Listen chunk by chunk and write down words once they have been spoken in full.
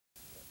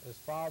his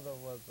father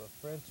was a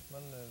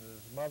Frenchman and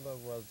his mother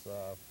was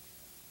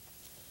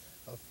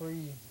a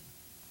free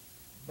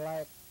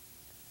black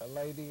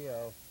lady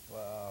of,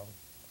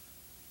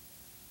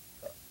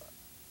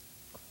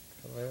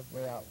 help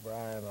me out,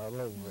 Brian, a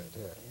little bit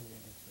here.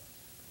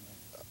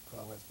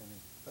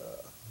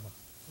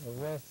 The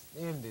West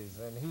Indies,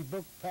 and he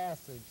booked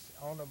passage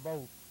on a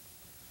boat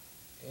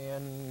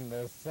in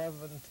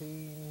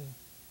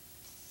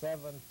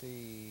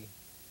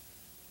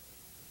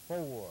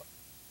 1774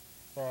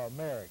 for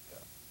America.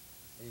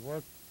 He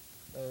worked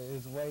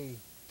his way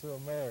to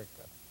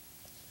America,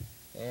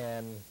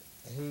 and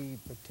he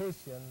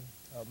petitioned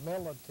a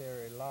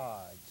military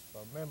lodge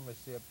for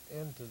membership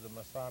into the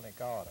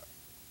Masonic Order,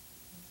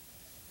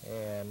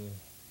 and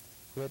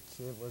which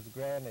it was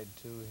granted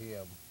to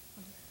him.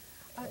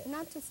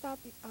 Not to stop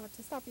you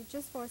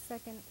just for a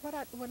second, what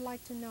I would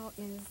like to know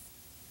is,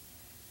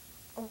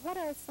 what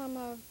are some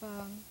of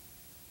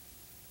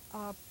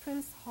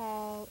Prince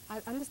Hall?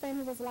 I understand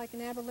he was like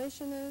an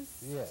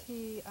abolitionist. Yes.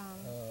 He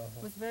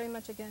was very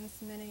much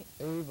against many.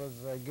 He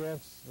was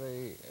against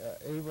he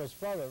was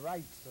for the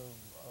rights of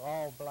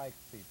all black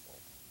people,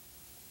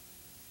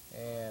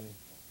 and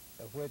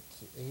which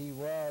he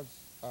was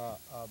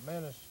a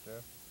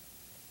minister,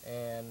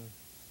 and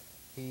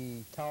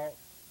he taught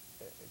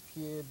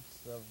kids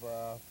of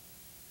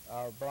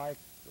our black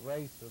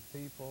race of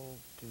people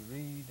to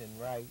read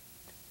and write,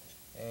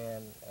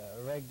 and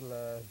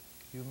regular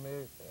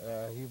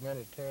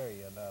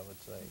humanitarian, I would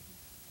say,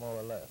 more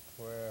or less,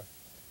 where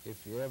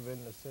if you're ever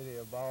in the city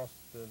of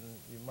Boston,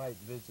 you might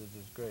visit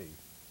his grave.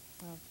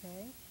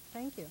 Okay,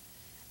 thank you.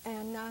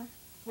 And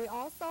we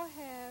also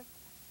have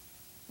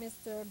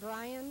Mr.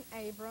 Brian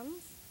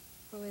Abrams,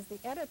 who is the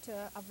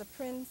editor of the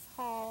Prince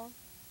Hall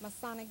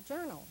Masonic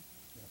Journal.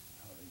 Yes,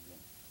 how are you?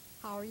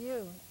 How are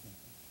you?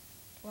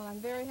 Well, I'm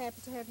very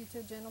happy to have you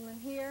two gentlemen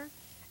here,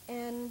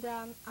 and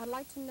I'd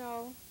like to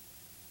know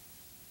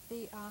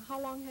how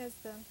long has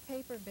the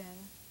paper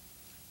been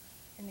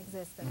in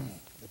existence?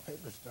 The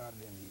paper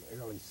started in the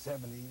early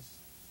 70s,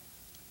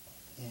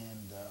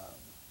 and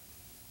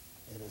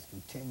it has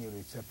continued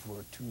except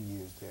for 2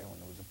 years there when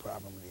there was a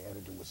problem. The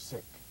editor was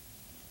sick,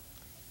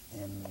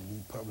 and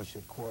we publish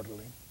it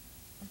quarterly,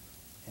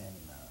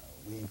 and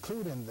we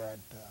include in that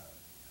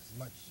as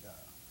much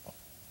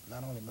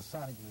not only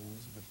Masonic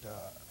news, but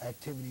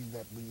activities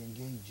that we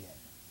engage in,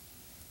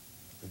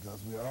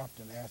 because we are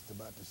often asked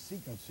about the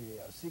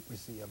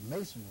secrecy of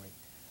Masonry,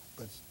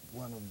 but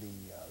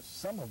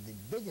some of the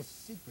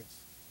biggest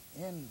secrets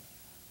in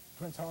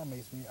Prince Hall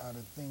Masonry are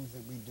the things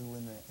that we do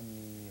in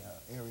the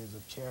areas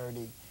of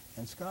charity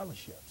and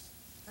scholarships.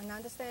 And I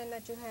understand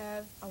that you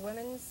have a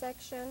women's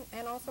section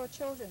and also a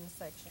children's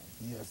section.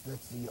 Yes,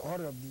 that's the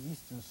Order of the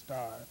Eastern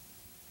Star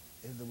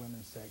is the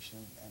women's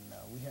section, and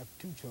we have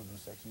 2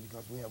 children's sections,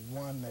 because we have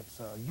one that's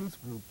a youth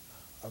group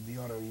of the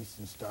Order of the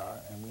Eastern Star,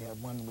 and we have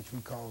one which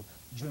we call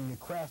Junior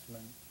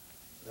Craftsmen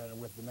that are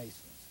with the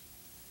Masons.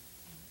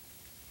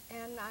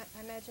 And I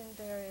imagine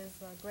there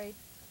is a great,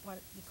 what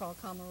you call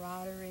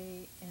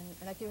camaraderie, and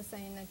like you were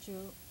saying that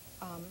you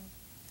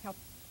help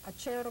a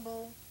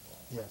charitable.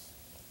 Yes.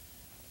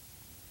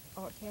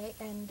 Okay,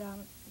 and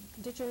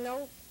did you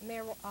know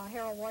Mayor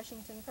Harold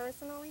Washington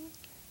personally?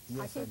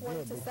 Yes, I keep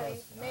wanting to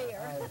say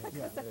mayor,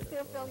 because I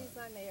still feel he's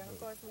not mayor, and of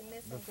course we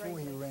miss him greatly. Before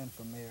he ran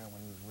for mayor,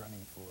 when he was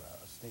running for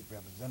a state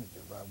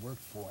representative, I worked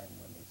for him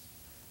when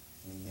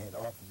he had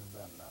offices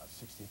on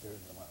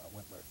 63rd and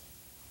Wentworth.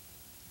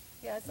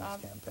 Yes, in his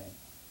campaign.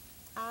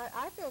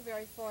 I feel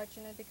very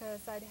fortunate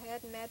because I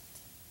had met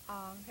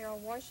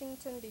Harold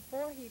Washington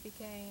before he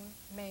became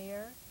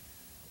mayor.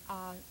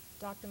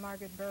 Dr.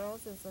 Margaret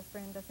Burroughs is a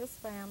friend of his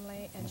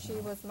family, and she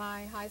was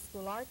my high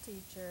school art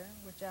teacher,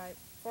 which I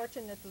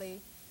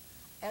fortunately,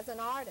 as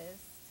an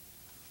artist,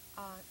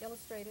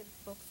 illustrated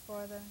books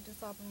for the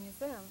DuSable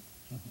Museum.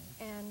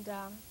 And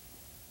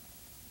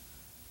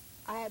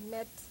I had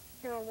met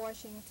Harold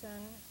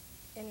Washington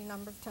any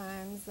number of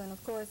times, and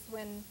of course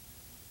when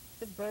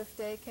his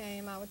birthday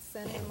came, I would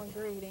send him a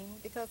greeting,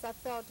 because I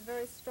felt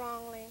very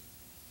strongly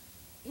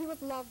he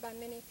was loved by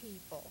many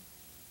people.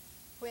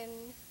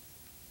 When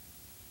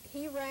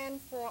he ran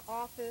for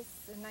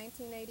office in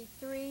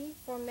 1983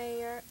 for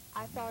mayor,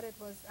 I thought it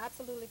was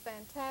absolutely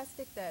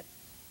fantastic that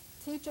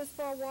teachers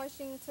for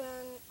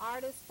Washington,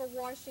 artists for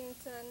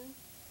Washington,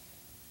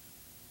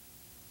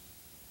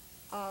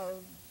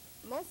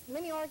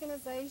 many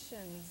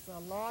organizations,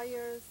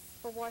 lawyers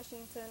for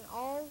Washington,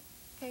 all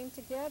came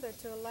together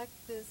to elect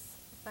this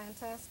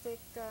fantastic,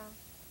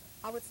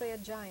 I would say a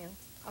giant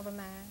of a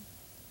man.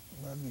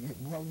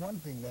 Well, one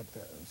thing that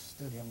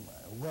stood him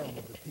well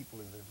with the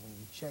people is that when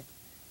you check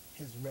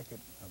his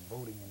record of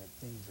voting and the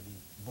things that he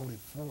voted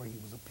for, he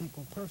was a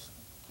people person.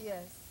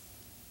 Yes.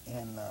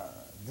 And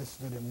this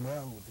stood him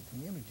well with the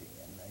community,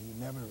 and he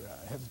never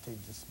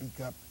hesitated to speak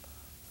up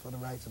for the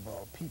rights of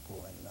all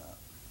people, and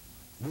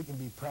we can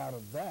be proud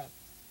of that,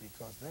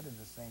 because that is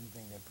the same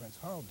thing that Prince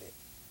Hall did.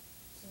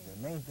 The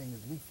main thing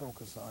is we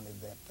focus on is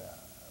that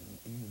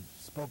you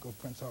spoke of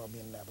Prince Hall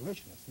being an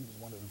abolitionist. He was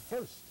one of the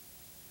first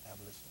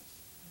abolitionists.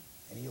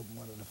 and he opened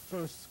one of the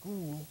first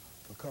schools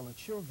for colored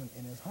children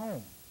in his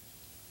home.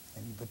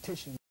 And he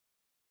petitioned